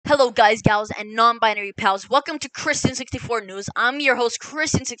Hello guys, gals, and non-binary pals. Welcome to Kristen64 News. I'm your host,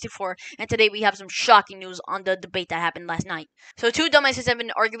 Kristen64, and today we have some shocking news on the debate that happened last night. So two dumbasses have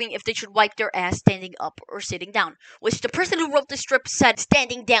been arguing if they should wipe their ass standing up or sitting down, which the person who wrote this strip said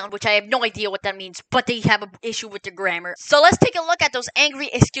standing down, which I have no idea what that means, but they have an issue with the grammar. So let's take a look at those angry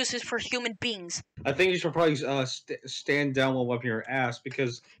excuses for human beings. I think you should probably stand down while wiping your ass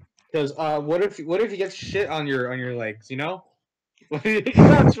because what if you get shit on your legs, you know?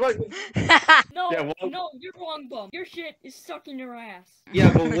 That's right. No, Yeah, well, no, you're wrong, bum. Your shit is stuck in your ass.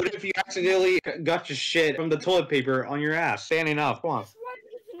 Yeah, but what if you accidentally got your shit from the toilet paper on your ass? Standing up, come on. That's right,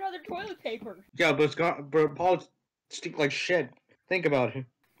 it's another toilet paper. Yeah, but it'll probably stink like shit. Think about it.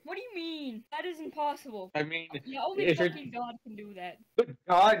 What do you mean? That is impossible. I mean, Yeah, only fucking God can do that.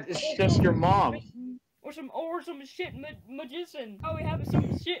 God, it's just your mom. Or some shit magician. Oh, we have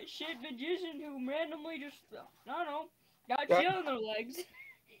some shit magician who randomly just, I don't know, got shit on their legs.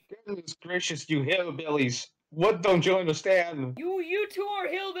 Goodness gracious, you hillbillies. What don't you understand? You two are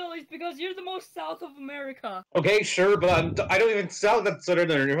hillbillies because you're the most south of America. Okay, sure, but I don't even sound that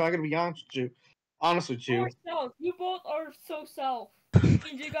southern. If I'm gonna be honest with you. You're south. You both are so south.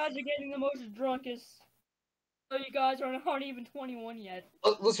 Means you guys are getting the most drunkest. So you guys aren't even 21 yet.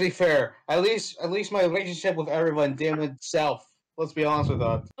 Let's be fair. At least my relationship with everyone went south. Let's be honest with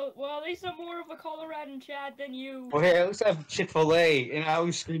that. Well, at least I'm more of a Coloradan Chad than you. Okay, at least I have Chick-fil-A, and I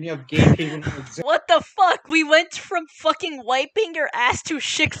always screaming up gay people. What the fuck? We went from fucking wiping your ass to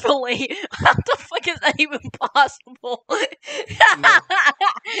Chick-fil-A. How the fuck is that even possible? I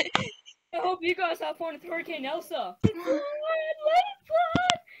hope you guys have fun with Hurricane Elsa. Let it flood!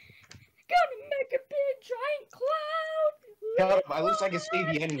 Gonna make a big giant cloud! At least I can say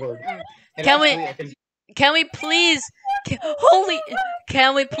the N-word. Can we please?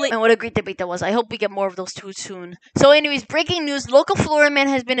 Can we please? Man, what a great debate that was. I hope we get more of those too soon. So anyways, breaking news. Local Florida man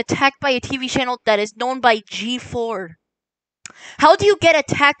has been attacked by a TV channel that is known by G4. How do you get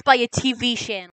attacked by a TV channel?